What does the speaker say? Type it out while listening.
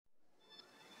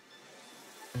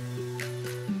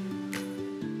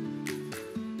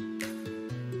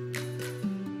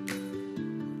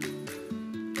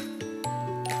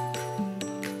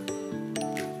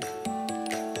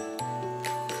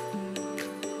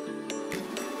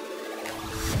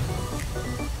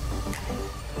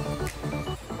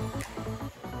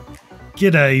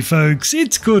G'day folks,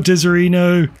 it's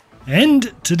Cortezerino,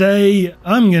 and today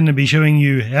I'm going to be showing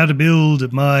you how to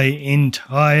build my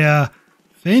entire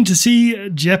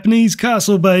fantasy Japanese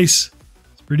castle base.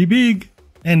 It's pretty big,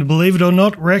 and believe it or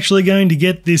not, we're actually going to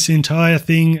get this entire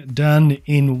thing done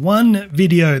in one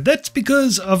video. That's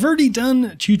because I've already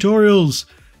done tutorials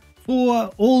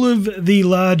for all of the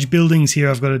large buildings here.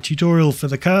 I've got a tutorial for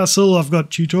the castle, I've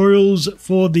got tutorials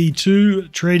for the 2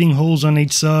 trading halls on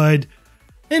each side,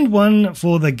 and one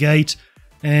for the gate,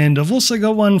 and I've also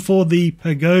got one for the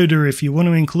pagoda if you want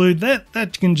to include that.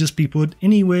 That can just be put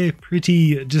anywhere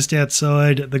pretty just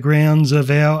outside the grounds of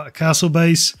our castle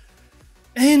base.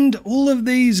 And all of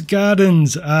these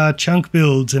gardens are chunk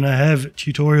builds, and I have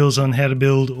tutorials on how to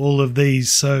build all of these.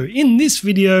 So in this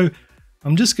video,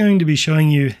 I'm just going to be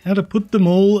showing you how to put them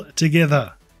all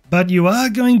together. But you are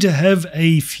going to have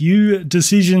a few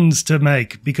decisions to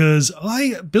make, because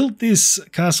I built this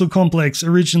castle complex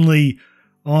originally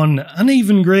on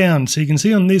uneven ground. So you can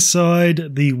see on this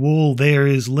side, the wall there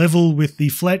is level with the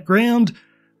flat ground.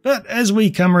 But as we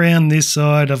come around this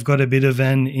side, I've got a bit of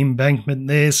an embankment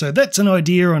there. So that's an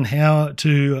idea on how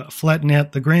to flatten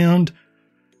out the ground,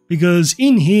 because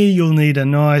in here you'll need a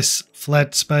nice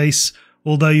flat space.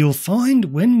 Although you'll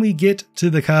find when we get to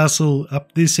the castle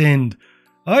up this end,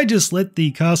 I just let the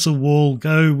castle wall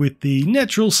go with the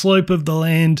natural slope of the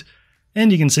land,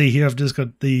 and you can see here I've just got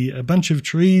a bunch of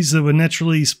trees that were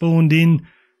naturally spawned in,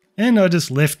 and I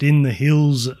just left in the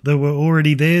hills that were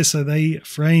already there so they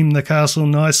frame the castle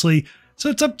nicely. So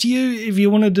it's up to you if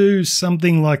you want to do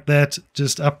something like that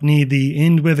just up near the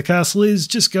end where the castle is,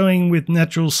 just going with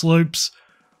natural slopes,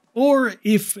 or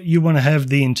if you want to have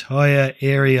the entire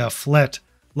area flat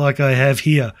like I have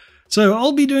here. So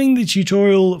I'll be doing the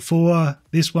tutorial for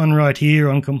this one right here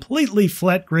on completely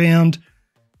flat ground,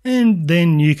 and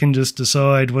then you can just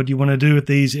decide what you want to do with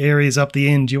these areas up the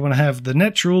end. Do you want to have the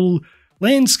natural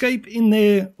landscape in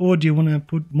there, or do you want to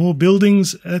put more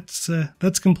buildings?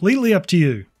 That's completely up to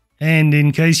you. And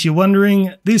in case you're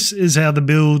wondering, this is how the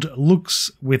build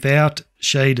looks without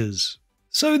shaders.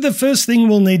 So the first thing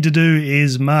we'll need to do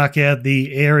is mark out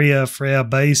the area for our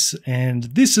base, and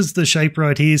this is the shape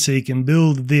right here, so you can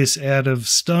build this out of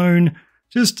stone,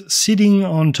 just sitting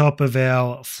on top of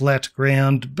our flat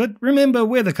ground. But remember,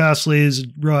 where the castle is,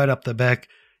 right up the back,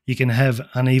 you can have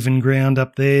uneven ground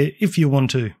up there if you want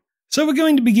to. So we're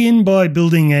going to begin by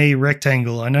building a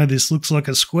rectangle. I know this looks like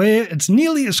a square, it's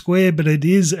nearly a square, but it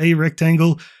is a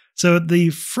rectangle. So at the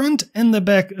front and the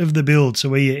back of the build, so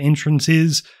where your entrance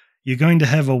is, you're going to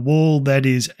have a wall that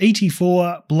is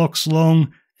 84 blocks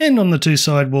long, and on the 2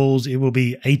 side walls it will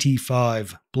be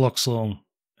 85 blocks long.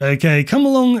 Okay, come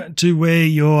along to where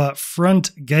your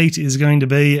front gate is going to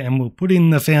be, and we'll put in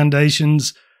the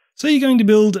foundations. So you're going to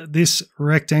build this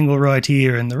rectangle right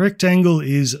here, and the rectangle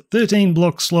is 13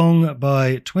 blocks long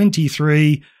by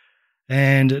 23,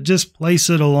 and just place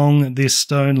it along this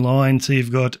stone line so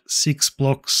you've got 6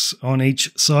 blocks on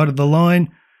each side of the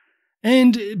line.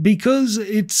 And because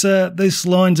it's this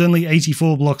line's only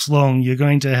 84 blocks long, you're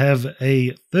going to have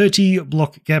a 30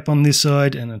 block gap on this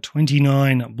side and a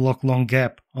 29 block long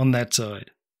gap on that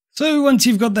side. So once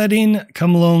you've got that in,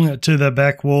 come along to the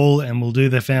back wall and we'll do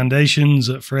the foundations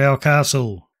for our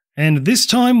castle. And this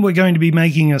time we're going to be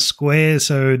making a square,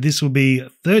 so this will be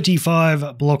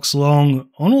 35 blocks long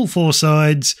on all 4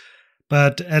 sides.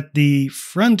 But at the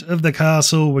front of the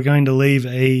castle, we're going to leave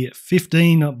a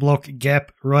 15 block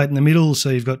gap right in the middle.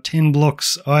 So you've got 10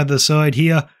 blocks either side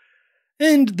here.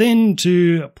 And then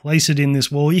to place it in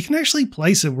this wall, you can actually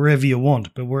place it wherever you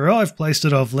want. But where I've placed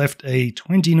it, I've left a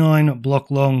 29 block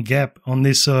long gap on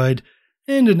this side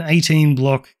and an 18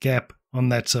 block gap on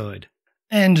that side.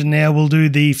 And now we'll do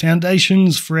the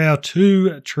foundations for our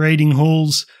 2 trading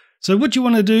halls. So what you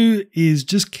want to do is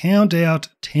just count out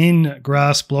 10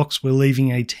 grass blocks. We're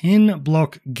leaving a 10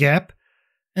 block gap,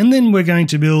 and then we're going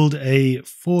to build a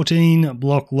 14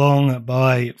 block long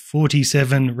by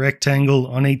 47 rectangle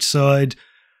on each side,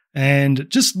 and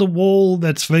just the wall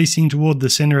that's facing toward the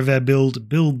center of our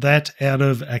build that out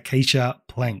of acacia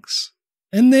planks.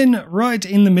 And then right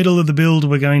in the middle of the build,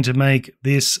 we're going to make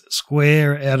this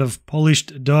square out of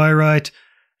polished diorite,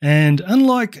 and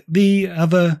unlike the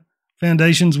other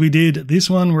foundations we did, this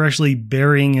one we're actually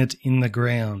burying it in the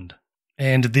ground.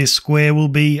 And this square will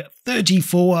be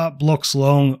 34 blocks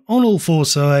long on all 4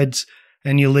 sides,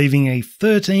 and you're leaving a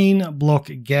 13 block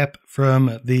gap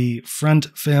from the front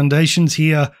foundations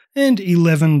here and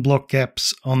 11 block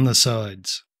gaps on the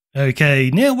sides.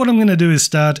 Okay, now what I'm going to do is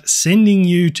start sending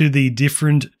you to the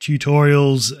different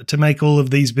tutorials to make all of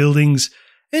these buildings,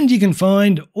 and you can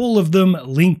find all of them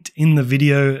linked in the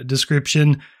video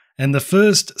description. And the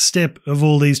first step of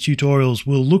all these tutorials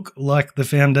will look like the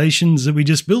foundations that we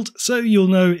just built, so you'll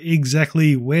know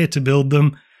exactly where to build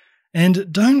them.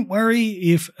 And don't worry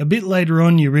if a bit later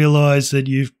on you realize that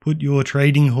you've put your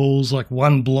trading halls like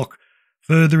one block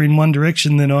further in one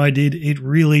direction than I did. It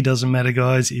really doesn't matter,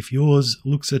 guys. If yours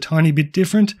looks a tiny bit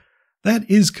different, that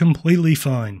is completely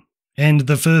fine. And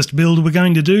the first build we're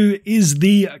going to do is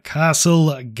the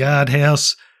castle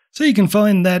guardhouse. So you can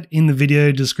find that in the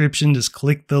video description. Just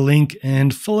click the link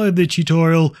and follow the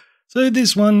tutorial. So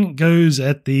this one goes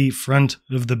at the front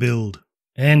of the build.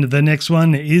 And the next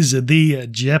one is the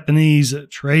Japanese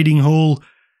trading hall.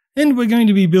 And we're going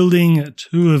to be building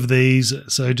 2 of these.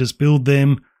 So just build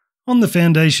them on the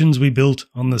foundations we built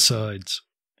on the sides.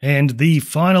 And the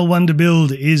final one to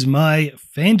build is my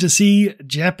fantasy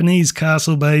Japanese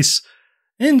castle base.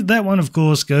 And that one, of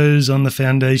course, goes on the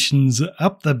foundations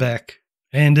up the back.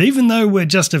 And even though we're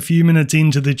just a few minutes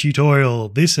into the tutorial,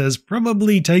 this has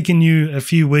probably taken you a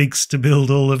few weeks to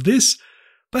build all of this.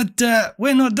 But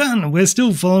we're not done. We're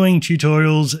still following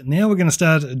tutorials. Now we're going to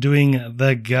start doing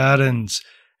the gardens.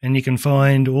 And you can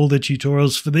find all the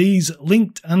tutorials for these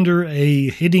linked under a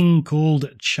heading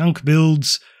called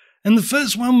Chunkbuilds. And the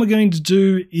first one we're going to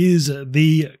do is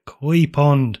the koi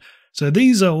pond. So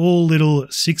these are all little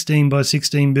 16 by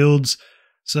 16 builds.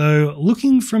 So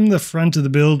looking from the front of the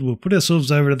build, we'll put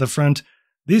ourselves over to the front.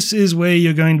 This is where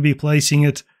you're going to be placing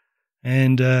it.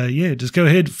 And yeah, just go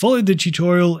ahead, follow the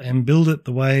tutorial and build it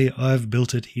the way I've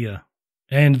built it here.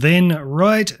 And then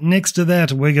right next to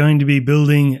that, we're going to be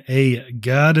building a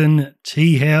garden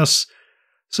tea house.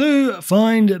 So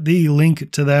find the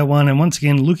link to that one. And once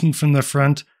again, looking from the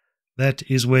front, that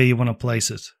is where you want to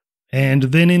place it. And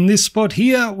then in this spot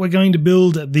here, we're going to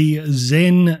build the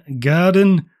Zen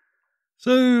garden.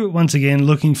 So once again,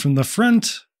 looking from the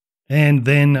front, and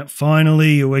then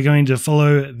finally we're going to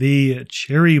follow the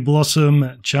cherry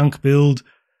blossom chunk build.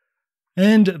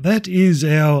 And that is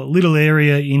our little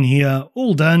area in here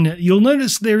all done. You'll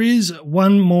notice there is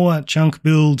one more chunk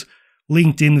build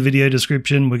linked in the video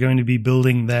description. We're going to be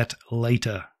building that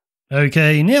later.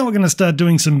 Okay, now we're going to start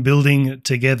doing some building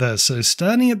together. So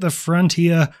starting at the front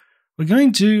here, we're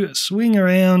going to swing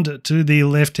around to the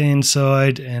left-hand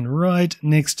side and right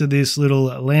next to this little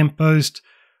lamppost.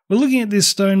 We're looking at this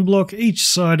stone block. Each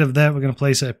side of that, we're going to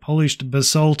place a polished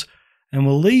basalt, and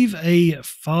we'll leave a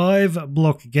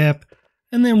 5-block gap,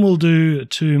 and then we'll do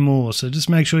 2 more. So just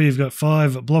make sure you've got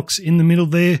 5 blocks in the middle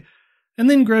there, and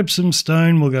then grab some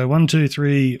stone. We'll go 1, 2,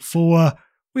 3, 4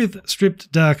 with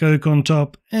stripped dark oak on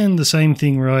top, and the same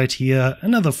thing right here,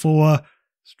 another 4.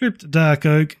 Stripped dark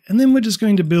oak, and then we're just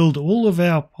going to build all of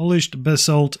our polished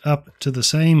basalt up to the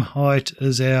same height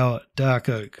as our dark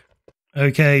oak.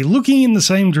 Okay, looking in the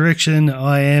same direction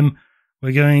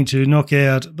we're going to knock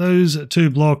out those 2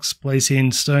 blocks, place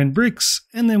in stone bricks,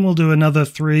 and then we'll do another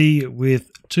 3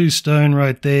 with 2 stone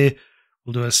right there.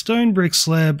 We'll do a stone brick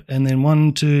slab, and then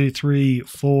 1, 2, 3,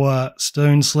 4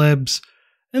 stone slabs.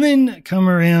 And then come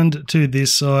around to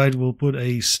this side, we'll put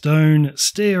a stone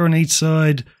stair on each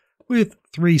side with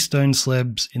 3 stone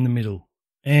slabs in the middle.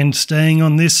 And staying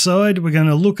on this side, we're going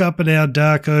to look up at our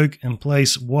dark oak and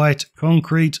place white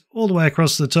concrete all the way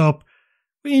across the top.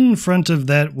 In front of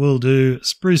that, we'll do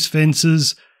spruce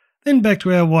fences. Then back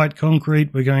to our white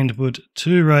concrete, we're going to put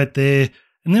 2 right there.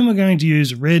 And then we're going to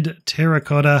use red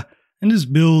terracotta and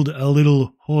just build a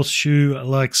little horseshoe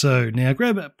like so. Now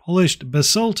grab a polished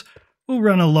basalt. We'll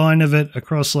run a line of it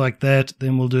across like that.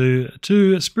 Then we'll do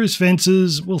 2 spruce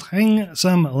fences. We'll hang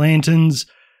some lanterns.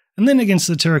 And then against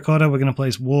the terracotta, we're going to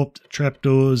place warped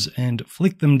trapdoors and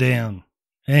flick them down.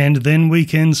 And then we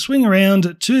can swing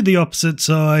around to the opposite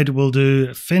side. We'll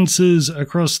do fences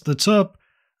across the top.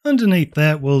 Underneath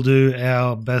that, we'll do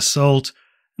our basalt.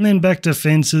 And then back to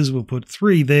fences, we'll put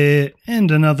 3 there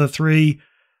and another 3.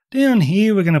 Down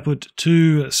here, we're going to put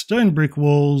 2 stone brick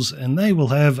walls, and they will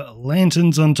have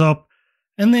lanterns on top.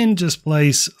 And then just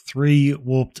place 3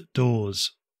 warped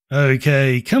doors.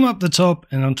 Okay, come up the top,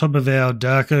 and on top of our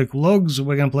dark oak logs,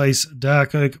 we're going to place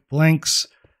dark oak planks,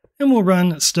 and we'll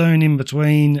run stone in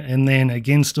between, and then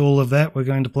against all of that, we're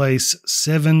going to place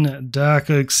 7 dark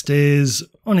oak stairs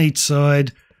on each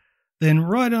side. Then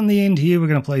right on the end here, we're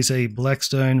going to place a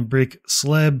blackstone brick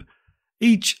slab.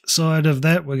 Each side of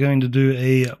that, we're going to do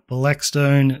a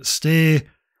blackstone stair.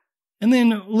 And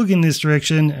then look in this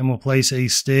direction and we'll place a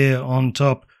stair on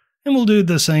top. And we'll do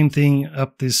the same thing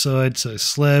up this side. So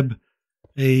slab,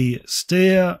 a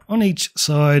stair on each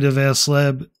side of our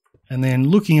slab. And then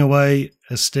looking away,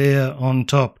 a stair on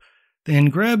top.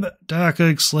 Then grab dark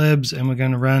oak slabs and we're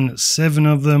going to run 7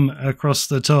 of them across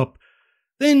the top.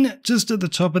 Then just at the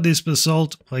top of this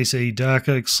basalt, place a dark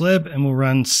oak slab and we'll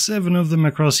run 7 of them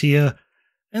across here.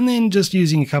 And then just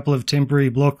using a couple of temporary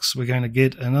blocks, we're going to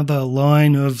get another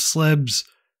line of slabs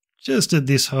just at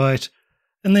this height.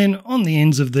 And then on the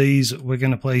ends of these, we're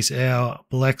going to place our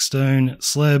blackstone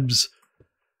slabs.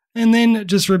 And then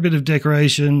just for a bit of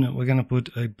decoration, we're going to put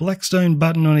a blackstone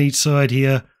button on each side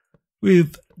here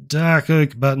with dark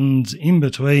oak buttons in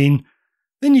between.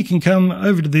 Then you can come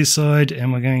over to this side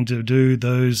and we're going to do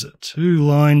those 2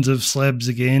 lines of slabs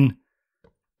again.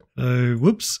 So,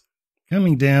 whoops,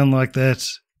 coming down like that.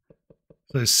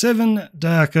 So 7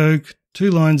 dark oak,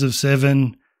 2 lines of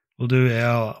 7. We'll do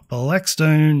our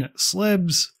blackstone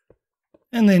slabs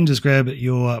and then just grab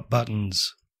your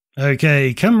buttons.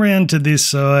 Okay, come around to this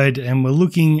side and we're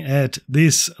looking at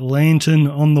this lantern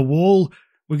on the wall.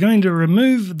 We're going to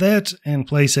remove that and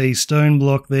place a stone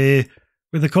block there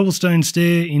with a cobblestone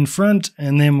stair in front,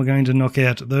 and then we're going to knock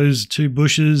out those 2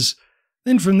 bushes.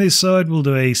 Then from this side we'll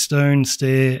do a stone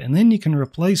stair, and then you can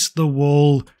replace the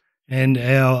wall and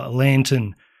our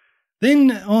lantern.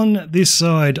 Then on this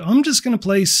side, I'm just going to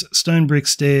place stone brick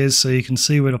stairs so you can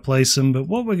see where to place them, but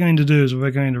what we're going to do is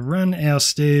we're going to run our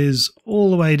stairs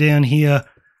all the way down here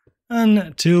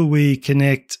until we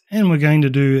connect, and we're going to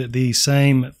do the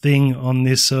same thing on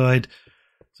this side.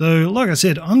 So like I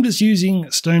said, I'm just using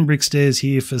stone brick stairs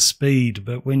here for speed,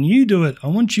 but when you do it, I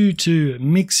want you to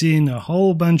mix in a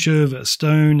whole bunch of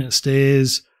stone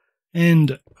stairs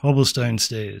and cobblestone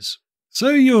stairs. So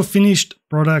your finished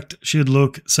product should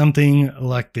look something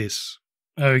like this.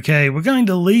 Okay, we're going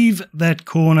to leave that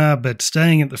corner, but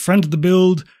staying at the front of the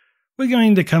build, we're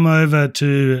going to come over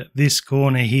to this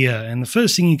corner here. And the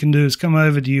first thing you can do is come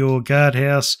over to your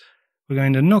guardhouse. We're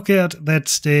going to knock out that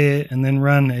stair and then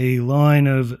run a line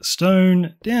of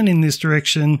stone down in this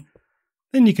direction.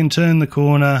 Then you can turn the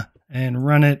corner and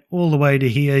run it all the way to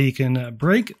here. You can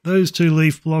break those 2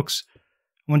 leaf blocks.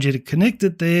 I want you to connect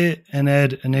it there and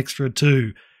add an extra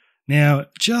 2. Now,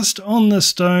 just on the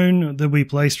stone that we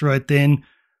placed right then,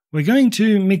 we're going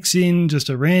to mix in just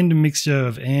a random mixture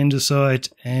of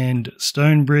andesite and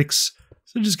stone bricks.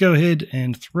 So just go ahead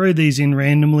and throw these in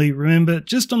randomly. Remember,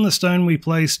 just on the stone we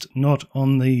placed, not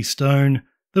on the stone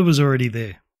that was already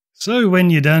there. So when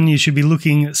you're done, you should be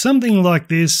looking something like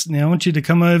this. Now I want you to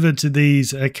come over to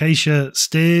these acacia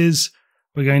stairs.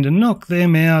 We're going to knock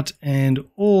them out and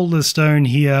all the stone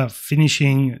here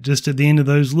finishing just at the end of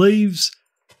those leaves.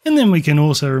 And then we can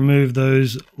also remove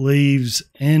those leaves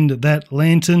and that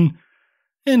lantern.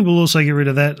 And we'll also get rid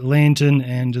of that lantern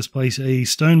and just place a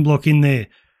stone block in there.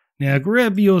 Now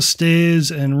grab your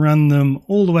stairs and run them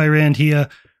all the way around here.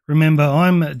 Remember,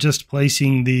 I'm just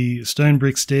placing the stone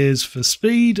brick stairs for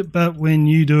speed, but when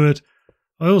you do it,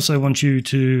 I also want you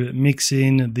to mix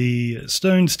in the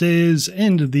stone stairs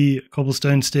and the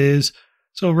cobblestone stairs.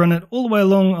 So I'll run it all the way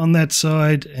along on that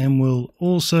side, and we'll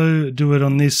also do it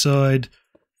on this side,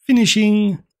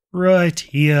 finishing right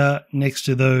here next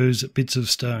to those bits of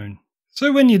stone.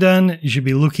 So when you're done, you should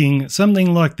be looking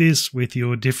something like this with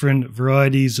your different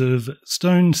varieties of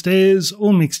stone stairs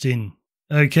all mixed in.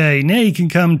 Okay, now you can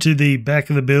come to the back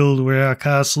of the build where our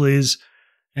castle is.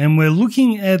 And we're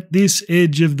looking at this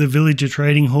edge of the villager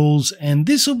trading halls, and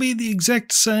this will be the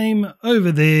exact same over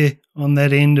there on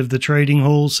that end of the trading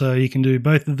hall, so you can do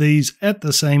both of these at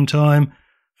the same time.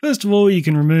 First of all, you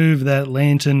can remove that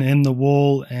lantern and the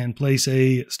wall and place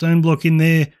a stone block in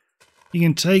there. You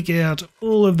can take out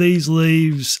all of these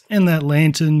leaves and that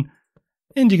lantern,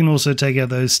 and you can also take out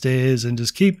those stairs and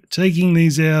just keep taking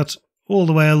these out all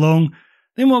the way along.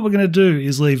 Then what we're going to do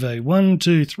is leave a 1,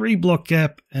 2, 3 block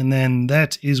gap, and then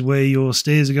that is where your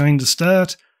stairs are going to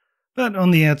start. But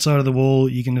on the outside of the wall,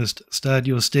 you can just start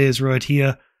your stairs right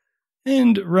here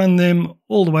and run them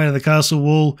all the way to the castle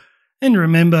wall. And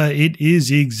remember, it is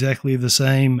exactly the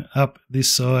same up this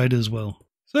side as well.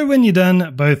 So when you're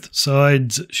done, both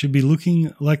sides should be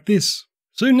looking like this.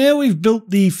 So now we've built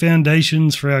the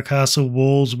foundations for our castle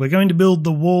walls. We're going to build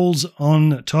the walls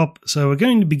on top. So we're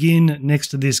going to begin next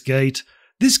to this gate.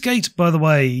 This gate, by the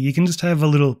way, you can just have a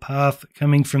little path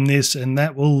coming from this, and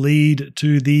that will lead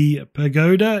to the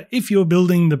pagoda if you're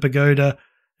building the pagoda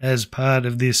as part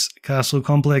of this castle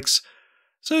complex.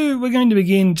 So we're going to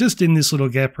begin just in this little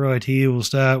gap right here. We'll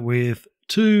start with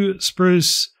 2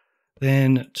 spruce,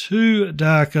 then 2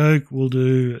 dark oak. We'll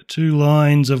do 2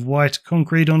 lines of white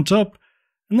concrete on top,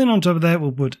 and then on top of that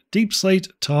we'll put deep slate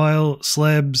tile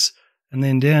slabs, and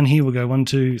then down here we'll go 1,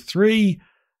 2, 3,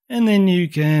 and then you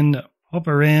can hop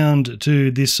around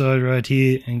to this side right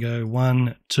here and go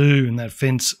 1, 2, and that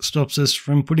fence stops us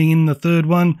from putting in the 3rd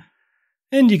one.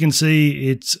 And you can see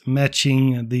it's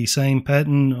matching the same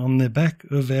pattern on the back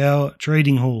of our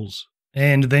trading halls.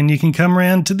 And then you can come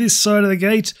around to this side of the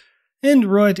gate, and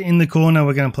right in the corner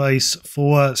we're going to place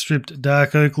 4 stripped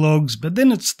dark oak logs, but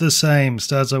then it's the same.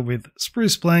 Starts up with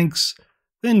spruce planks,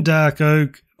 then dark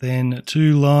oak, then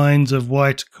 2 lines of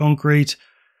white concrete.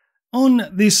 On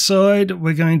this side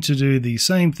we're going to do the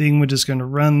same thing. We're just going to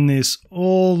run this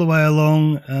all the way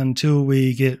along until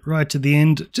we get right to the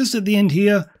end. Just at the end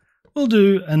here we'll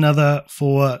do another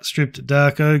 4 stripped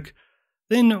dark oak,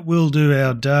 then we'll do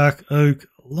our dark oak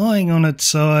lying on its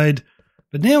side.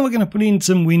 But now we're going to put in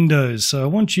some windows, so I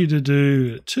want you to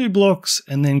do 2 blocks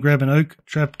and then grab an oak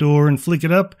trapdoor and flick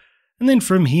it up. And then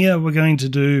from here we're going to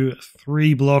do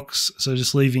 3 blocks, so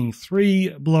just leaving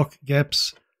 3 block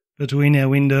gaps between our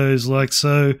windows like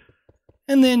so.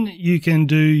 And then you can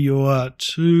do your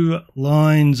 2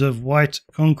 lines of white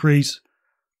concrete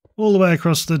all the way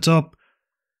across the top.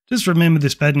 Just remember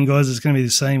this pattern, guys, is going to be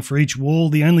the same for each wall.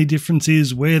 The only difference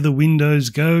is where the windows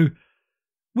go.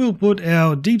 We'll put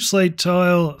our deep slate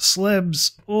tile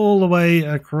slabs all the way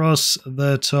across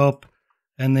the top,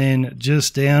 and then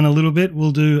just down a little bit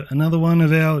we'll do another one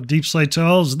of our deep slate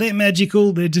tiles. They're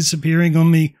magical, they're disappearing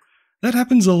on me. That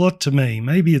happens a lot to me.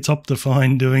 Maybe it's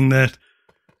Optifine doing that.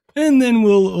 And then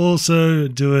we'll also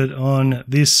do it on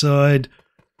this side,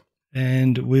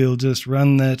 and we'll just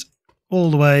run that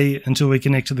all the way until we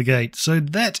connect to the gate. So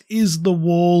that is the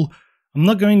wall. I'm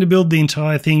not going to build the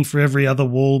entire thing for every other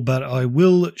wall, but I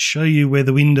will show you where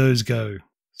the windows go.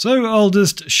 So I'll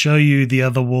just show you the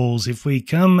other walls. If we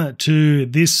come to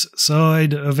this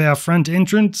side of our front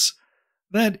entrance,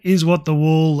 that is what the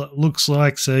wall looks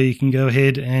like, so you can go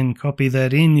ahead and copy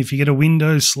that in. If you get a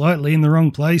window slightly in the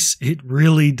wrong place, it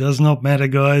really does not matter,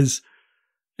 guys.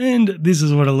 And this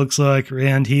is what it looks like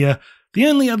around here. The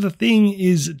only other thing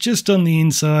is just on the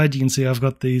inside, you can see I've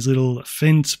got these little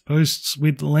fence posts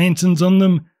with lanterns on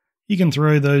them. You can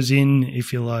throw those in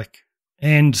if you like.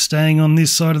 And staying on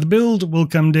this side of the build, we'll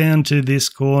come down to this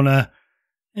corner.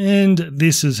 And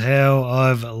this is how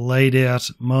I've laid out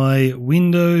my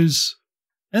windows.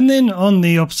 And then on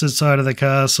the opposite side of the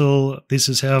castle, this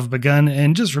is how I've begun.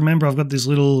 And just remember, I've got this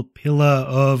little pillar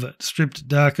of stripped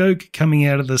dark oak coming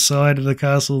out of the side of the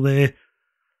castle there.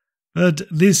 But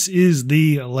this is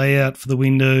the layout for the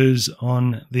windows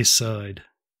on this side.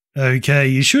 Okay,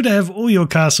 you should have all your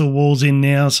castle walls in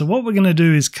now. So what we're going to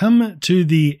do is come to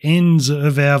the ends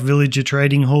of our villager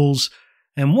trading halls.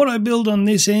 And what I build on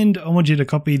this end, I want you to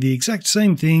copy the exact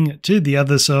same thing to the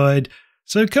other side.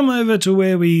 So come over to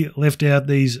where we left out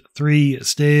these 3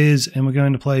 stairs, and we're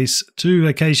going to place 2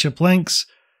 acacia planks.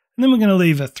 And then we're going to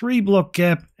leave a 3 block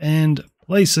gap and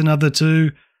place another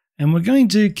 2. And we're going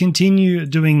to continue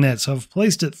doing that. So I've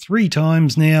placed it 3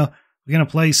 times now. We're going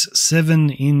to place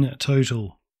 7 in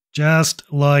total. Just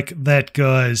like that,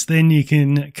 guys. Then you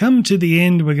can come to the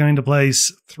end. We're going to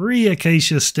place 3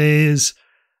 acacia stairs.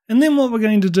 And then what we're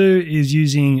going to do is,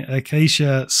 using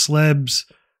acacia slabs,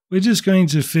 we're just going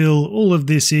to fill all of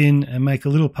this in and make a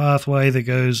little pathway that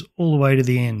goes all the way to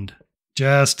the end.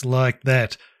 Just like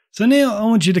that. So now I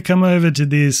want you to come over to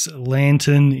this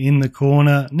lantern in the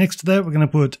corner. Next to that, we're going to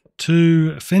put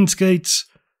 2 fence gates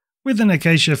with an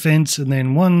acacia fence, and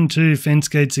then 1, 2 fence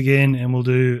gates again, and we'll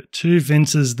do 2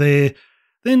 fences there.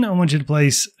 Then I want you to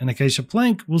place an acacia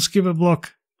plank. We'll skip a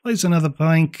block, place another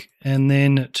plank, and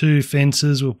then 2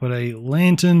 fences. We'll put a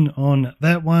lantern on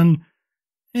that one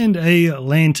and a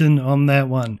lantern on that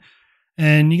one.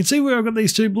 And you can see where I've got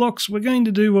these 2 blocks. We're going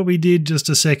to do what we did just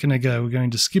a second ago. We're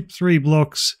going to skip 3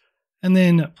 blocks and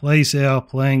then place our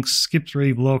planks, skip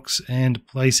 3 blocks and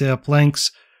place our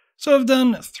planks. So I've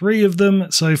done 3 of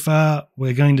them so far.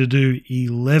 We're going to do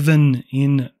 11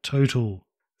 in total.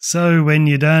 So when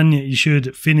you're done, you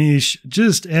should finish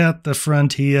just out the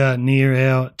front here near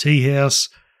our tea house.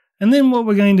 And then what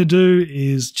we're going to do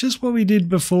is just what we did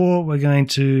before. We're going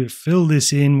to fill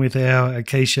this in with our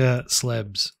acacia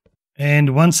slabs.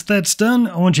 And once that's done,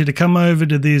 I want you to come over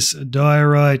to this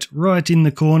diorite right in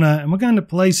the corner, and we're going to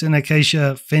place an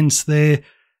acacia fence there.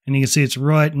 And you can see it's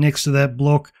right next to that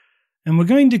block. And we're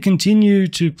going to continue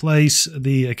to place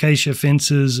the acacia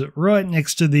fences right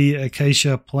next to the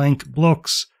acacia plank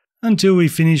blocks until we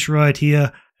finish right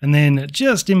here. And then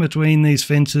just in between these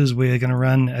fences, we're going to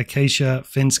run acacia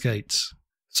fence gates.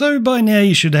 So by now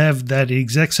you should have that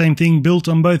exact same thing built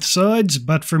on both sides,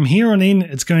 but from here on in,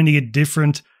 it's going to get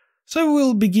different. So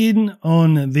we'll begin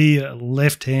on the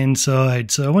left-hand side.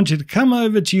 So I want you to come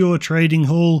over to your trading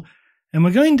hall, and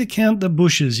we're going to count the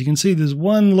bushes. You can see there's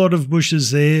 1 lot of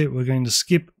bushes there. We're going to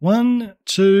skip 1,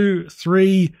 2,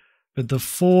 3, but the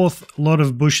 4th lot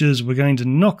of bushes, we're going to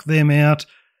knock them out,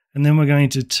 and then we're going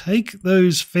to take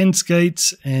those fence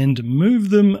gates and move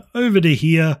them over to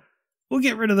here. we'll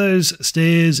get rid of those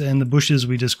stairs and the bushes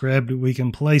we just grabbed. We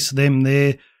can place them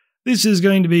there. This is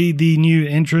going to be the new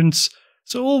entrance.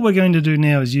 So all we're going to do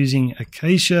now is using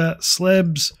acacia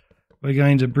slabs. We're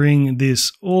going to bring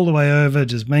this all the way over,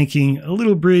 just making a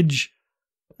little bridge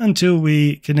until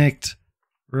we connect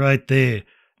right there.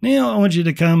 Now I want you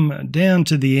to come down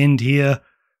to the end here.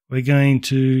 We're going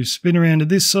to spin around to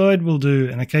this side. We'll do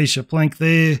an acacia plank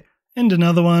there and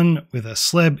another one with a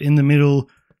slab in the middle,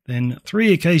 then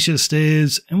 3 acacia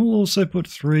stairs, and we'll also put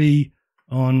 3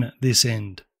 on this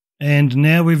end. And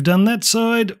now we've done that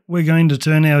side, we're going to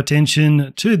turn our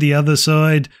attention to the other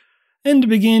side. And to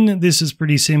begin, this is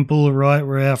pretty simple. Right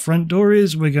where our front door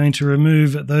is, we're going to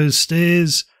remove those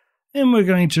stairs and we're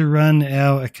going to run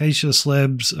our acacia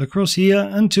slabs across here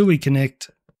until we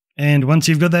connect. And once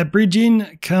you've got that bridge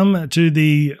in, come to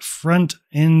the front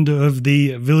end of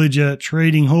the villager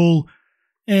trading hall.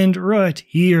 And right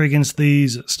here against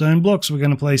these stone blocks, we're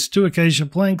going to place 2 acacia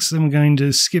planks. Then we're going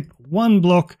to skip 1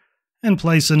 block and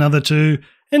place another 2.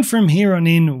 And from here on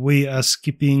in, we are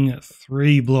skipping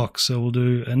 3 blocks. So we'll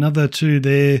do another 2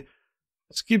 there,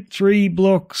 skip 3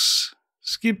 blocks,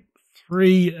 skip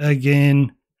 3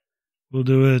 again. We'll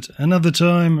do it another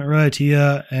time right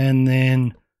here, and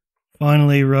then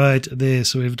finally right there.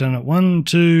 So we've done it 1,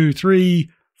 2, 3,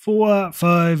 4,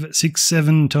 5, 6,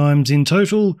 7 times in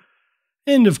total.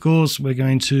 And of course, we're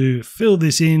going to fill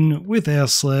this in with our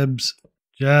slabs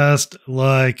just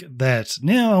like that.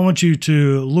 Now I want you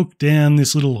to look down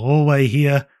this little hallway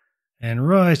here, and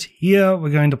right here we're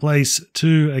going to place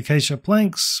 2 acacia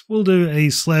planks. We'll do a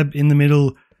slab in the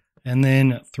middle and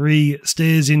then 3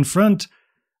 stairs in front.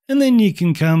 And then you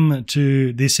can come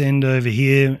to this end over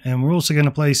here, and we're also going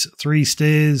to place 3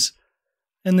 stairs.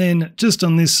 And then just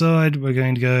on this side, we're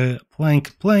going to go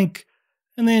plank, plank,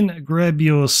 and then grab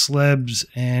your slabs,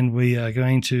 and we are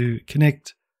going to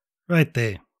connect right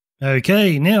there.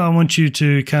 Okay, now I want you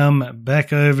to come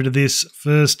back over to this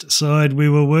first side we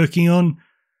were working on,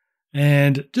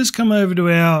 and just come over to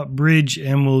our bridge,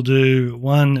 and we'll do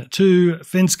 1, 2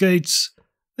 fence gates,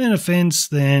 then a fence,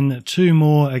 then 2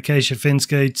 more acacia fence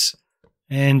gates,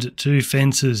 and 2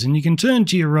 fences. And you can turn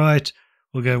to your right.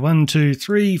 We'll go 1, 2,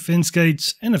 3 fence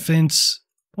gates and a fence,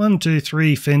 1, 2,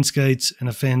 3 fence gates and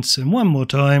a fence, and one more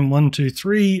time, 1, 2,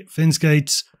 3 fence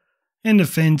gates and a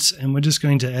fence, and we're just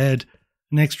going to add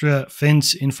an extra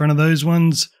fence in front of those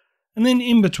ones. And then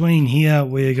in between here,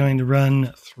 we're going to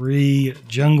run 3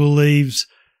 jungle leaves,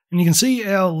 and you can see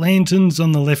our lanterns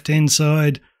on the left-hand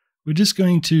side. We're just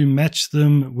going to match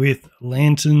them with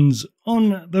lanterns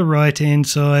on the right-hand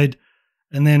side.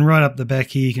 And then right up the back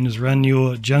here, you can just run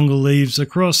your jungle leaves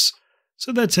across.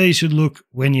 So that's how you should look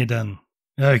when you're done.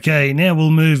 Okay, now we'll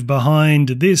move behind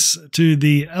this to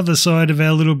the other side of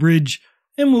our little bridge.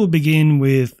 And we'll begin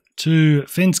with 2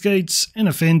 fence gates and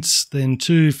a fence, then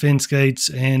 2 fence gates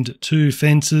and 2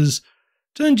 fences.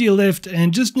 Turn to your left,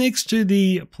 and just next to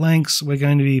the planks, we're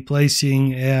going to be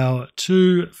placing our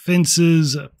 2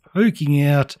 fences poking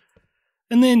out,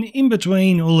 and then in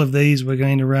between all of these we're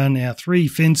going to run our 3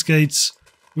 fence gates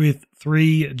with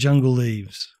 3 jungle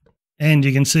leaves. And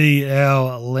you can see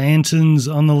our lanterns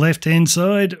on the left hand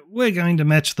side. We're going to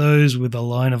match those with a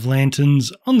line of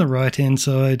lanterns on the right hand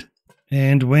side,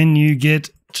 and when you get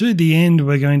to the end,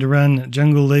 we're going to run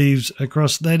jungle leaves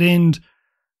across that end,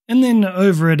 and then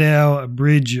over at our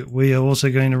bridge we are also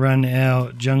going to run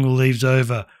our jungle leaves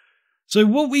over. So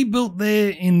what we built there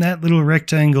in that little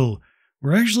rectangle,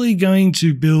 we're actually going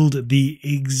to build the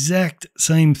exact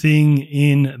same thing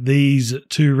in these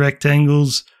 2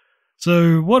 rectangles.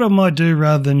 So what I might do,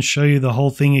 rather than show you the whole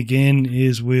thing again,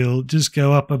 is we'll just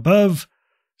go up above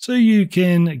so you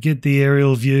can get the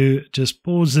aerial view. Just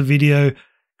pause the video,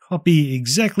 copy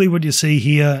exactly what you see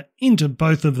here into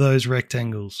both of those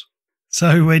rectangles.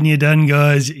 So when you're done,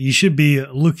 guys, you should be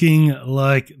looking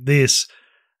like this.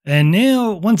 And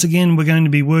now, once again, we're going to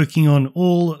be working on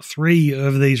all 3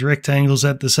 of these rectangles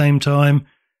at the same time.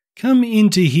 Come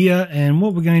into here, and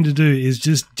what we're going to do is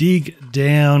just dig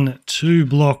down 2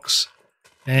 blocks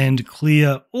and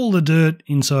clear all the dirt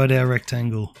inside our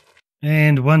rectangle.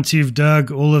 And once you've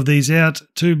dug all of these out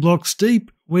 2 blocks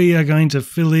deep, we are going to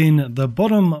fill in the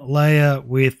bottom layer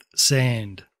with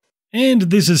sand. And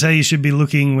this is how you should be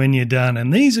looking when you're done.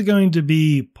 And these are going to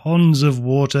be ponds of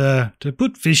water to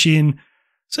put fish in.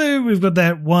 So we've got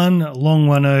that 1 long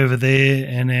one over there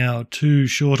and our 2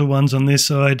 shorter ones on this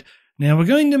side. Now we're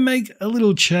going to make a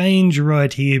little change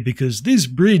right here because this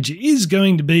bridge is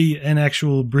going to be an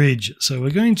actual bridge. So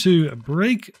we're going to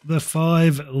break the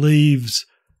 5 leaves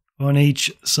on each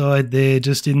side there,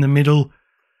 just in the middle.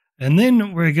 And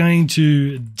then we're going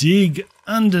to dig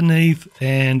underneath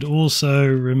and also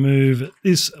remove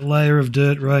this layer of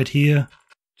dirt right here.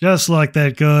 Just like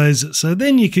that, guys. So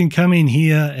then you can come in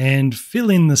here and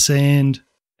fill in the sand.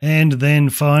 And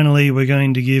then finally we're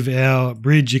going to give our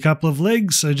bridge a couple of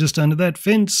legs. So just under that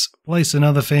fence, place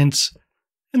another fence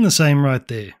and the same right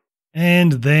there.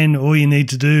 And then all you need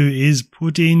to do is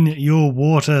put in your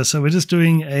water. So we're just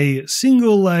doing a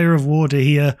single layer of water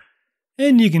here.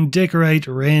 And you can decorate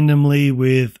randomly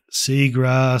with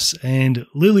seagrass and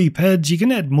lily pads. You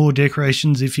can add more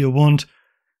decorations if you want.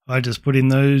 I just put in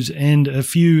those and a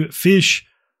few fish.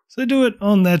 So do it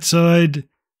on that side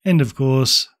and of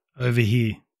course over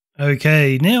here.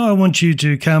 Okay, now I want you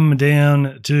to come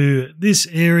down to this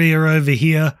area over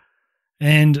here.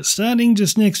 And starting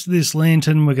just next to this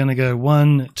lantern, we're going to go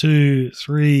 1, 2,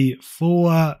 3,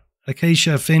 4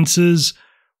 acacia fences.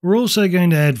 We're also going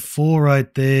to add 4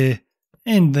 right there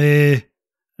and there.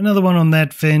 Another one on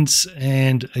that fence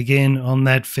and again on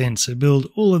that fence. So build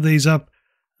all of these up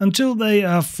until they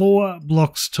are 4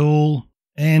 blocks tall.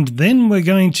 And then we're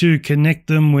going to connect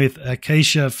them with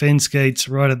acacia fence gates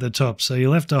right at the top. So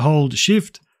you'll have to hold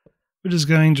shift. We're just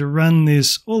going to run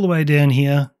this all the way down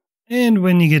here. And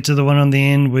when you get to the one on the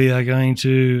end, we are going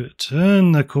to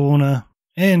turn the corner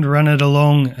and run it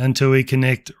along until we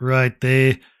connect right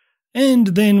there. And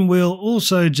then we'll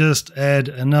also just add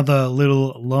another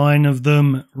little line of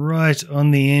them right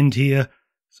on the end here.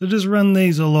 So just run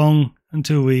these along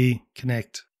until we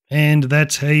connect. And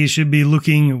that's how you should be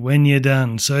looking when you're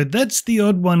done. So that's the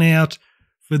odd one out.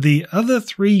 For the other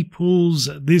 3 pools,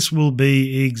 this will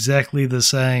be exactly the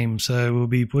same. So we'll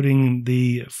be putting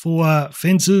the 4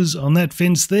 fences on that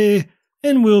fence there,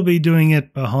 and we'll be doing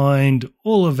it behind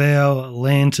all of our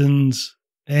lanterns.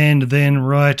 And then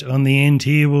right on the end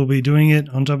here, we'll be doing it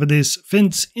on top of this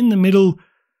fence in the middle.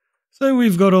 So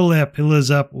we've got all our pillars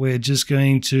up. We're just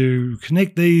going to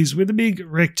connect these with a big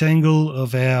rectangle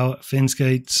of our fence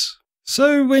gates.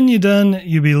 So when you're done,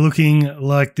 you'll be looking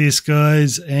like this,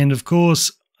 guys. And of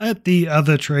course, at the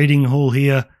other trading hall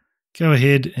here, go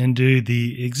ahead and do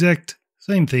the exact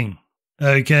same thing.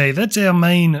 Okay, that's our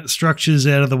main structures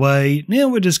out of the way. Now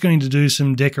we're just going to do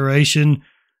some decoration,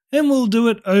 and we'll do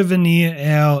it over near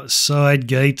our side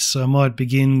gates. So I might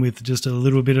begin with just a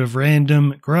little bit of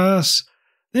random grass.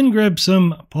 Then grab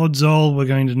some podzol. We're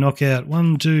going to knock out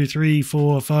 1, 2, 3,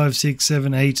 4, 5, 6,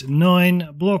 7, 8, 9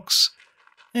 blocks.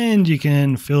 And you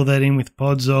can fill that in with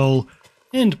podzol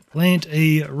and plant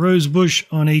a rose bush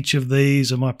on each of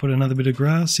these. I might put another bit of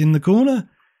grass in the corner.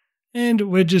 And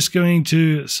we're just going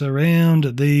to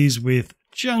surround these with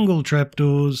jungle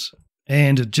trapdoors.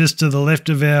 And just to the left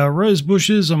of our rose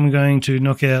bushes, I'm going to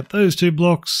knock out those 2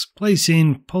 blocks, place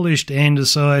in polished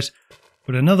andesite,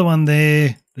 put another one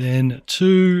there, then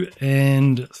 2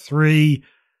 and 3.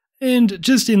 And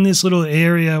just in this little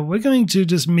area, we're going to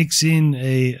just mix in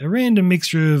a random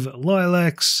mixture of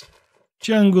lilacs,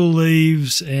 jungle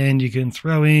leaves, and you can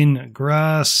throw in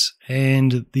grass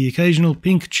and the occasional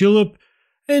pink tulip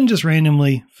and just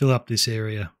randomly fill up this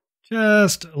area.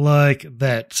 Just like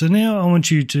that. So now I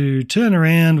want you to turn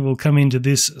around. We'll come into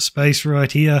this space right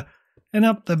here. And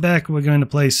up the back, we're going to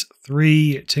place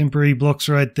 3 temporary blocks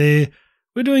right there.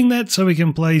 We're doing that so we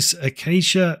can place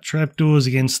acacia trapdoors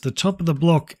against the top of the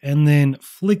block and then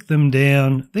flick them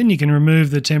down. Then you can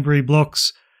remove the temporary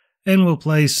blocks and we'll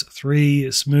place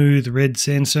 3 smooth red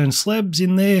sandstone slabs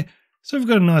in there. So we've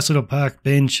got a nice little park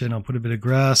bench, and I'll put a bit of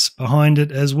grass behind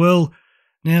it as well.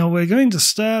 Now we're going to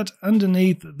start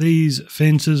underneath these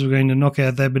fences. We're going to knock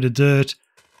out that bit of dirt,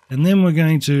 and then we're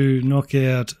going to knock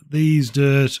out these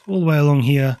dirt all the way along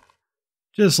here.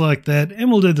 Just like that, and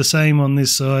we'll do the same on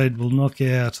this side. We'll knock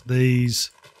out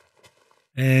these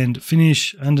and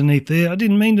finish underneath there. I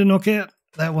didn't mean to knock out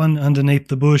that one underneath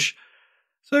the bush.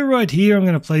 So right here I'm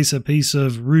going to place a piece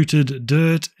of rooted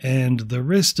dirt, and the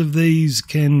rest of these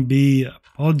can be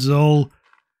podzol.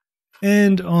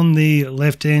 And on the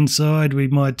left hand side we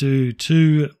might do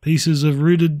 2 pieces of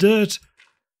rooted dirt,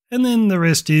 and then the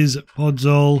rest is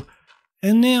podzol.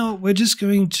 And now we're just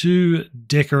going to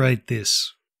decorate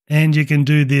this. And you can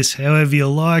do this however you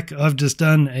like. I've just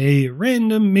done a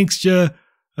random mixture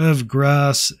of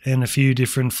grass and a few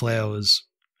different flowers.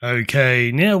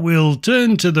 Okay, now we'll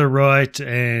turn to the right,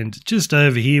 and just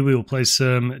over here we'll place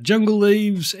some jungle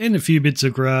leaves and a few bits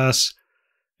of grass.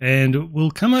 And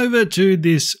we'll come over to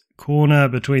this corner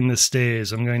between the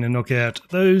stairs. I'm going to knock out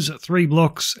those 3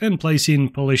 blocks and place in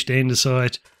polished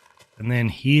andesite. And then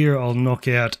here I'll knock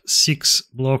out 6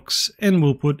 blocks and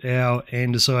we'll put our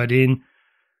andesite in.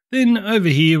 Then over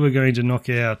here we're going to knock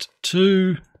out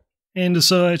 2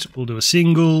 andesite, we'll do a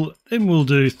single, then we'll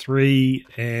do 3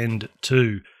 and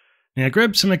 2. Now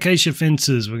grab some acacia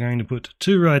fences. We're going to put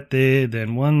 2 right there,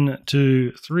 then 1,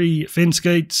 2, 3 fence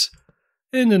gates,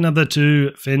 and another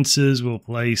 2 fences. We'll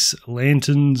place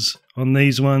lanterns on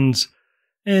these ones,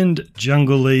 and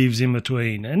jungle leaves in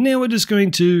between. And now we're just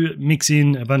going to mix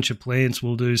in a bunch of plants.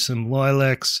 We'll do some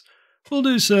lilacs, we'll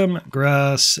do some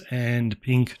grass, and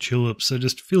pink tulips. So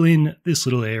just fill in this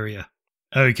little area.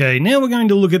 Okay, now we're going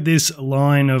to look at this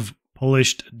line of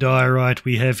polished diorite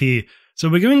we have here. So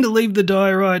we're going to leave the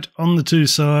diorite on the 2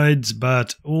 sides,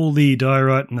 but all the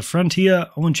diorite in the front here,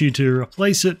 I want you to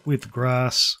replace it with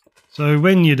grass. So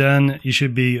when you're done, you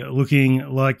should be looking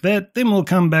like that. Then we'll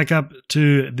come back up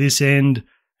to this end,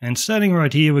 and starting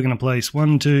right here, we're going to place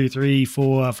 1, 2, 3,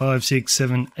 4, 5, 6,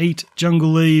 7, 8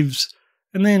 jungle leaves.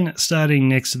 And then starting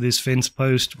next to this fence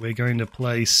post, we're going to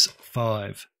place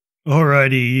 5.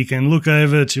 Alrighty, you can look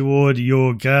over toward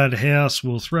your guardhouse.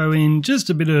 We'll throw in just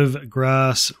a bit of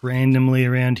grass randomly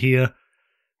around here.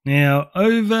 Now,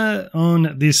 over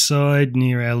on this side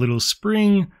near our little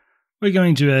spring, we're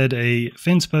going to add a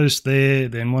fence post there,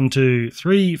 then 1, 2,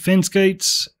 3 fence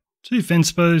gates, 2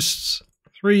 fence posts,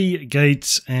 3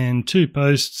 gates and 2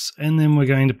 posts, and then we're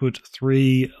going to put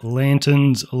 3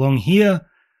 lanterns along here.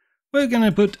 We're going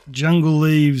to put jungle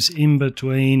leaves in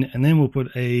between, and then we'll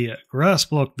put a grass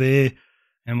block there,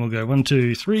 and we'll go 1,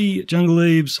 2, 3 jungle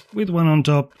leaves with 1 on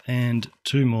top and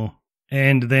 2 more.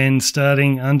 And then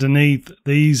starting underneath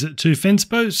these 2 fence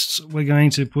posts, we're going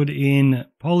to put in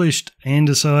polished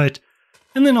andesite,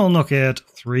 and then I'll knock out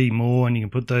 3 more, and you can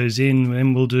put those in,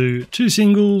 and we'll do 2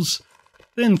 singles,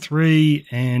 then 3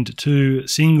 and 2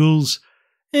 singles,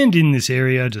 and in this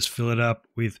area just fill it up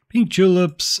with pink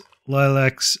tulips,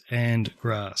 lilacs and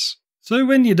grass. So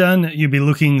when you're done, you'll be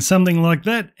looking something like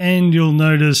that, and you'll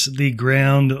notice the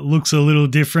ground looks a little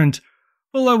different.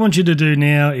 All I want you to do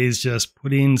now is just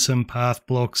put in some path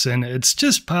blocks, and it's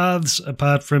just paths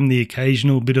apart from the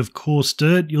occasional bit of coarse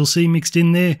dirt you'll see mixed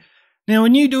in there. Now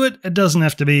when you do it, it doesn't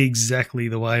have to be exactly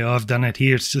the way I've done it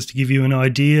here. It's just to give you an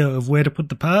idea of where to put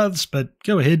the paths, but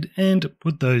go ahead and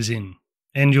put those in.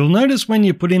 And you'll notice when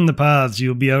you put in the paths,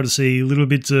 you'll be able to see little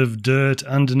bits of dirt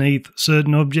underneath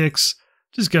certain objects.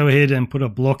 Just go ahead and put a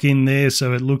block in there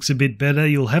so it looks a bit better.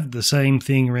 You'll have the same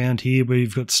thing around here where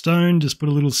you've got stone. Just put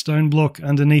a little stone block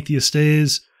underneath your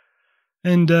stairs.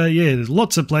 And yeah, there's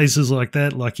lots of places like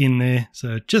that, like in there.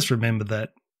 So just remember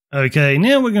that. Okay,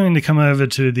 now we're going to come over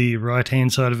to the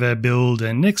right-hand side of our build.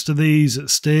 And next to these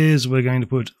stairs, we're going to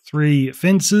put 3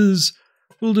 fences.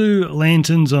 We'll do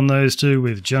lanterns on those 2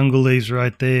 with jungle leaves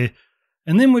right there.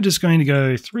 And then we're just going to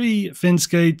go 3 fence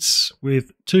gates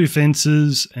with 2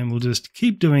 fences, and we'll just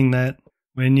keep doing that.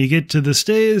 When you get to the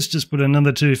stairs, just put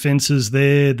another 2 fences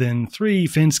there, then 3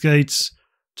 fence gates,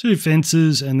 2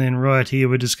 fences, and then right here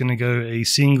we're just going to go a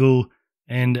single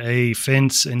and a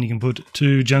fence, and you can put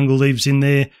 2 jungle leaves in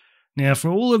there. Now for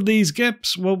all of these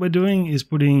gaps, what we're doing is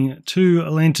putting 2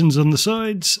 lanterns on the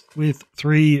sides with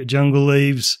 3 jungle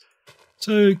leaves.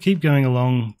 So keep going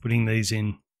along, putting these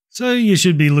in. So you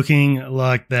should be looking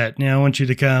like that. Now I want you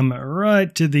to come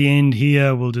right to the end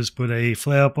here. We'll just put a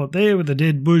flower pot there with a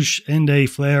dead bush and a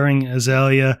flowering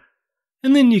azalea.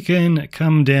 And then you can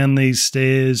come down these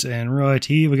stairs, and right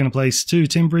here we're going to place 2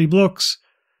 temporary blocks.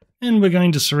 And we're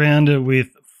going to surround it with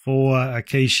 4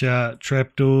 acacia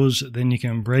trapdoors. Then you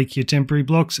can break your temporary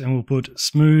blocks, and we'll put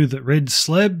smooth red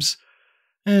slabs.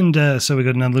 And so we've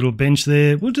got another little bench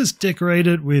there. We'll just decorate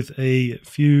it with a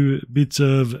few bits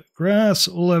of grass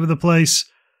all over the place.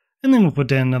 And then we'll put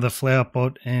down another flower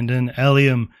pot and an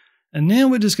allium. And now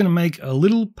we're just going to make a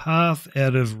little path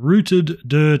out of rooted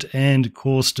dirt and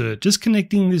coarse dirt, just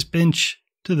connecting this bench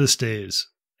to the stairs.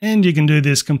 And you can do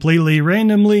this completely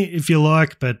randomly if you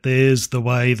like, but there's the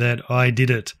way that I did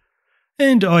it.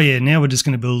 And oh yeah, now we're just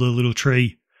going to build a little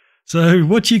tree. So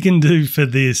what you can do for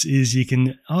this is you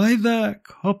can either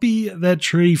copy that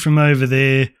tree from over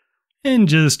there and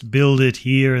just build it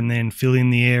here and then fill in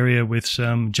the area with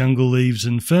some jungle leaves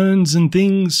and ferns and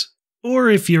things. Or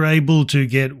if you're able to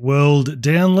get world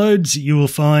downloads, you will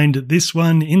find this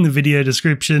one in the video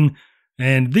description.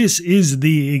 And this is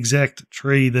the exact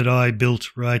tree that I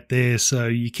built right there. So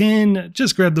you can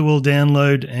just grab the world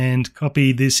download and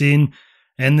copy this in.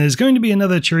 And there's going to be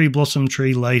another cherry blossom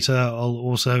tree later. I'll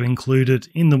also include it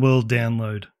in the world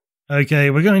download.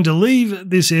 Okay, we're going to leave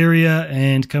this area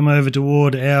and come over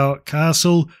toward our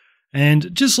castle.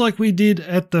 And just like we did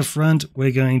at the front,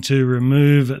 we're going to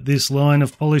remove this line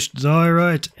of polished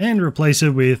diorite and replace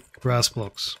it with grass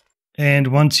blocks. And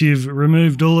once you've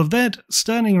removed all of that,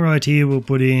 starting right here, we'll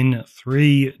put in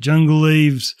 3 jungle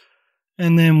leaves.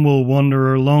 And then we'll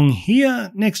wander along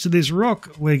here. Next to this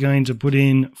rock, we're going to put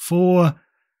in 4.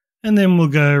 And then we'll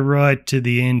go right to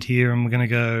the end here and we're going to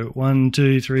go 1,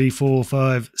 2, 3, 4,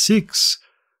 5, 6.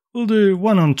 We'll do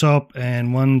 1 on top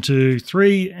and 1, 2,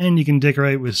 3, and you can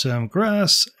decorate with some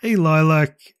grass, a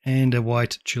lilac, and a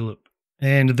white tulip.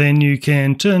 And then you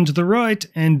can turn to the right,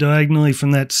 and diagonally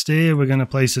from that stair we're going to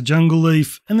place a jungle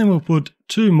leaf, and then we'll put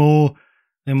 2 more.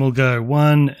 Then we'll go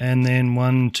 1 and then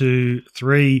 1, 2,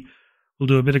 3. We'll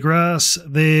do a bit of grass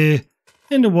there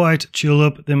and a white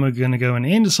tulip. Then we're going to go an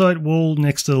andesite wall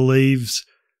next to the leaves.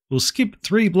 We'll skip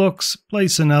 3 blocks,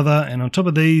 place another, and on top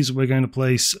of these we're going to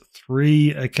place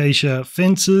 3 acacia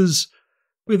fences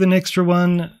with an extra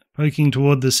one poking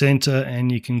toward the center,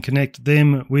 and you can connect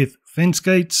them with fence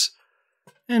gates.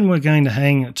 And we're going to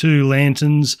hang 2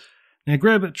 lanterns. Now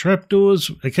grab trapdoors,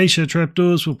 acacia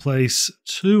trapdoors, we'll place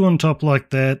 2 on top like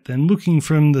that. Then looking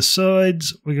from the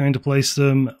sides, we're going to place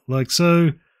them like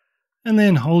so. And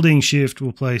then holding shift,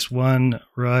 we'll place 1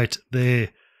 right there.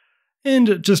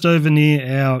 And just over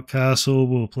near our castle,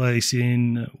 we'll place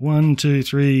in 1, 2,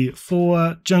 3,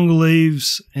 4 jungle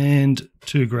leaves and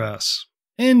 2 grass.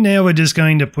 And now we're just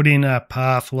going to put in a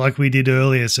path like we did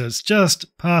earlier, so it's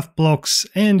just path blocks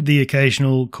and the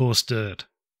occasional coarse dirt.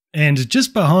 And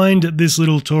just behind this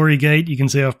little Tory gate, you can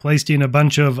see I've placed in a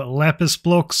bunch of lapis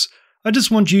blocks. I just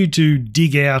want you to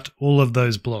dig out all of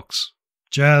those blocks.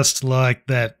 Just like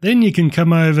that. Then you can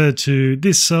come over to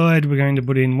this side. We're going to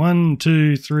put in 1,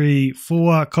 2, 3,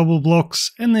 4 cobble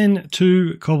blocks and then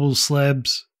 2 cobble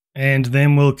slabs. And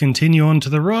then we'll continue on to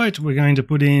the right. We're going to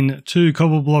put in 2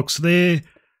 cobble blocks there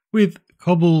with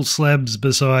cobble slabs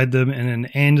beside them and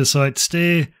an andesite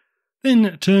stair.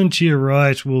 Then turn to your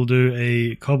right, we'll do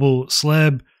a cobble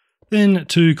slab, then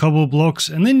 2 cobble blocks,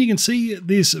 and then you can see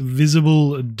this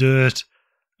visible dirt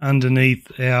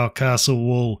underneath our castle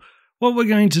wall. What we're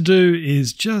going to do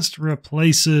is just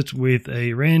replace it with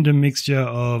a random mixture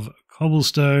of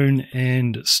cobblestone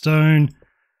and stone.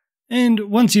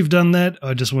 And once you've done that,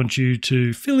 I just want you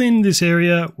to fill in this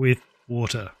area with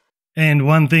water. And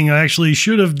one thing I actually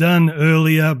should have done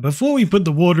earlier before we put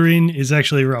the water in is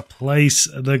actually replace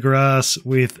the grass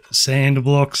with sand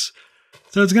blocks.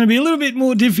 So it's going to be a little bit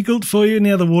more difficult for you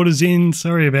now the water's in.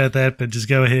 Sorry about that, but just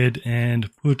go ahead and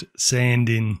put sand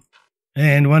in.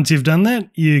 And once you've done that,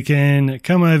 you can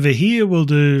come over here. We'll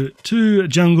do 2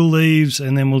 jungle leaves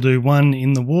and then we'll do 1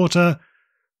 in the water.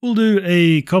 We'll do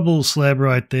a cobble slab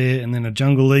right there and then a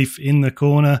jungle leaf in the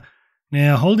corner.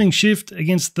 Now holding shift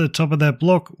against the top of that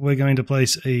block, we're going to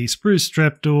place a spruce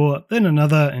trapdoor, then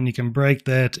another, and you can break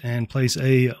that and place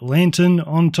a lantern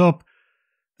on top.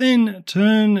 Then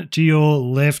turn to your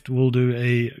left, we'll do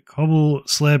a cobble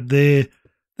slab there,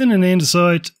 then an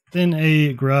andesite, then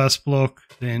a grass block,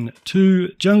 then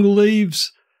 2 jungle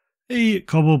leaves, a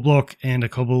cobble block and a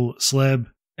cobble slab.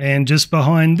 And just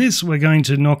behind this, we're going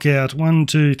to knock out 1,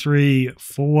 2, 3,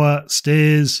 4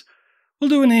 stairs. We'll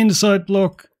do an andesite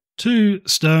block, 2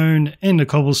 stone and a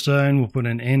cobblestone. We'll put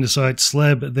an andesite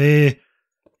slab there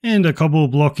and a cobble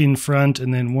block in front,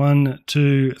 and then 1,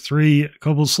 2, 3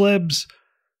 cobble slabs,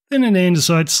 then an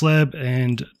andesite slab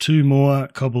and 2 more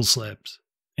cobble slabs.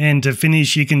 And to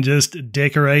finish, you can just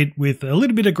decorate with a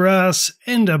little bit of grass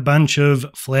and a bunch of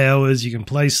flowers. You can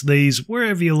place these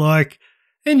wherever you like.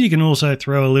 And you can also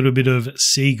throw a little bit of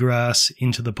seagrass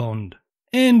into the pond.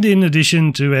 And in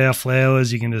addition to our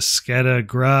flowers, you can just scatter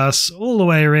grass all the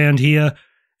way around here.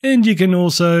 And you can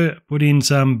also put in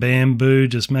some bamboo.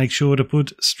 Just make sure to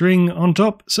put string on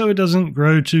top so it doesn't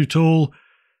grow too tall.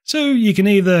 So you can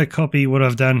either copy what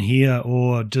I've done here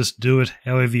or just do it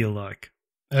however you like.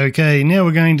 Okay, now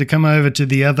we're going to come over to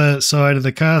the other side of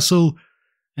the castle.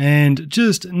 And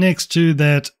just next to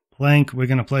that plank, we're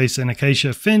going to place an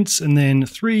acacia fence and then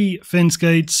 3 fence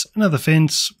gates, another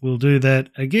fence. We'll do that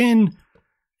again,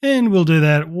 and we'll do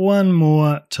that 1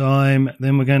 more time.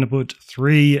 Then we're going to put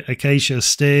 3 acacia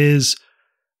stairs,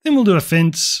 then we'll do a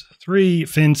fence, 3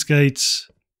 fence gates,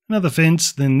 another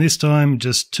fence, then this time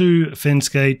just 2 fence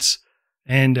gates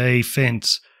and a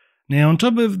fence. Now on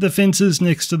top of the fences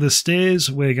next to the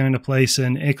stairs, we're going to place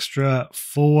an extra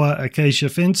 4 acacia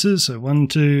fences, so 1,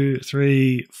 2,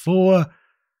 3, 4,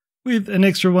 with an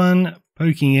extra one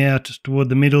poking out toward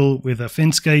the middle with a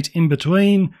fence gate in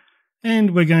between.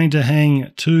 And we're going to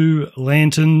hang 2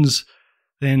 lanterns,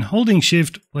 then holding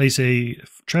shift, place a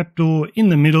trapdoor in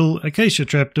the middle, acacia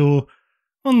trapdoor.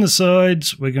 On the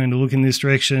sides, we're going to look in this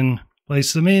direction,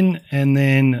 place them in, and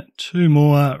then 2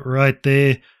 more right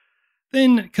there.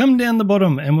 Then come down the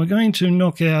bottom and we're going to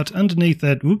knock out underneath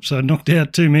that. Whoops, I knocked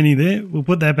out too many there. We'll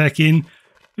put that back in.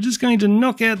 We're just going to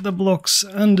knock out the blocks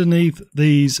underneath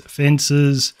these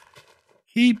fences.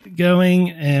 Keep going,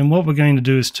 and what we're going to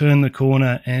do is turn the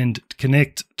corner and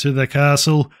connect to the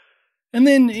castle. And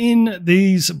then in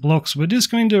these blocks, we're just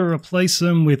going to replace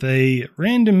them with a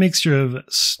random mixture of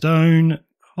stone,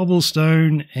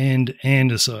 cobblestone, and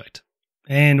andesite.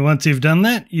 And once you've done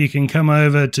that, you can come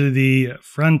over to the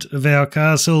front of our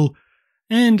castle,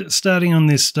 and starting on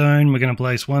this stone, we're going to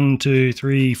place 1, 2,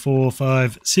 3, 4,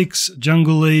 5, 6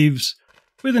 jungle leaves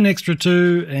with an extra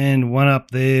 2, and one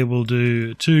up there we'll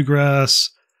do 2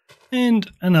 grass and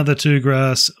another 2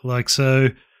 grass like so.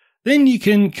 Then you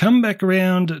can come back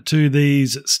around to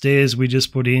these stairs we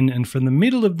just put in, and from the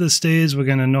middle of the stairs we're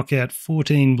going to knock out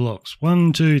 14 blocks.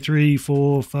 1, 2, 3,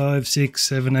 4, 5, 6,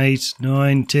 7, 8,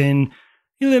 9, 10,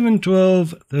 11,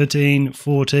 12, 13,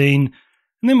 14.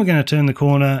 And then we're going to turn the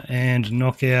corner and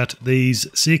knock out these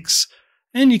 6.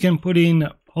 And you can put in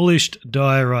polished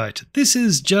diorite. This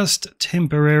is just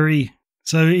temporary.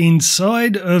 So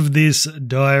inside of this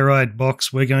diorite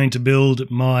box, we're going to build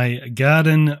my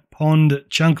garden pond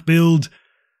chunk build.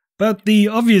 But the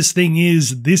obvious thing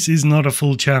is this is not a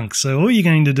full chunk. So all you're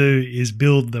going to do is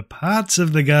build the parts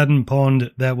of the garden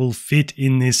pond that will fit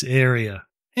in this area.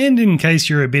 And in case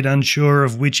you're a bit unsure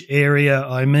of which area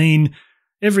I mean,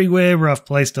 everywhere where I've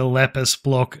placed a lapis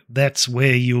block, that's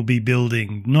where you'll be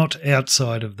building, not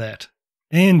outside of that.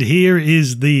 And here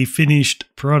is the finished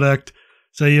product.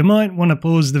 So you might want to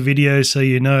pause the video so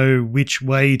you know which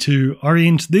way to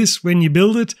orient this when you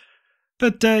build it.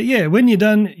 But yeah, when you're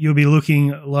done, you'll be looking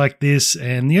like this,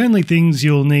 and the only things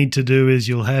you'll need to do is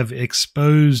you'll have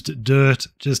exposed dirt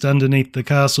just underneath the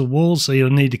castle wall, so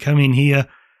you'll need to come in here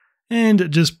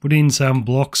and just put in some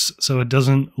blocks so it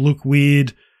doesn't look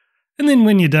weird. And then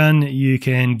when you're done, you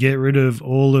can get rid of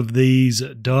all of these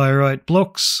diorite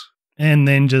blocks, and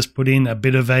then just put in a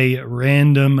bit of a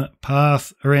random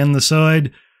path around the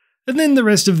side. And then the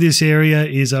rest of this area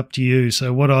is up to you.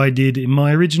 So what I did in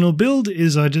my original build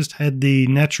is I just had the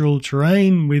natural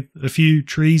terrain with a few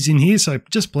trees in here. So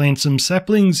just plant some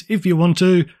saplings if you want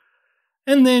to.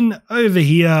 And then over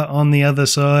here on the other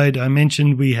side, I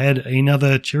mentioned we had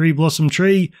another cherry blossom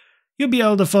tree. You'll be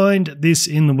able to find this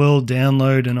in the world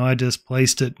download, and I just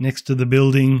placed it next to the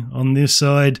building on this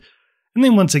side. And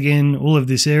then once again, all of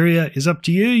this area is up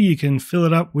to you. You can fill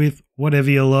it up with whatever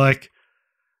you like.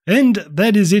 And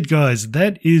that is it, guys.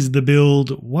 That is the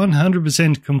build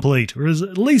 100% complete, or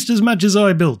at least as much as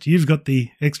I built. You've got the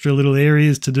extra little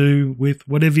areas to do with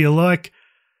whatever you like.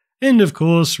 And of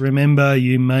course, remember,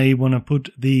 you may want to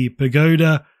put the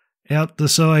pagoda out the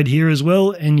side here as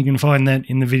well, and you can find that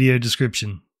in the video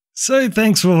description. So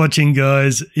thanks for watching,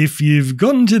 guys. If you've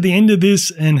gotten to the end of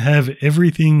this and have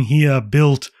everything here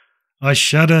built, I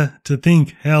shudder to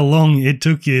think how long it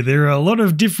took you. There are a lot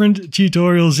of different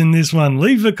tutorials in this one.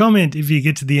 Leave a comment if you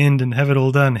get to the end and have it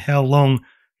all done, how long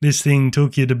this thing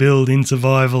took you to build in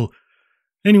survival.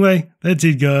 Anyway, that's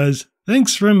it, guys.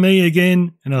 Thanks from me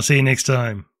again, and I'll see you next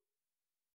time.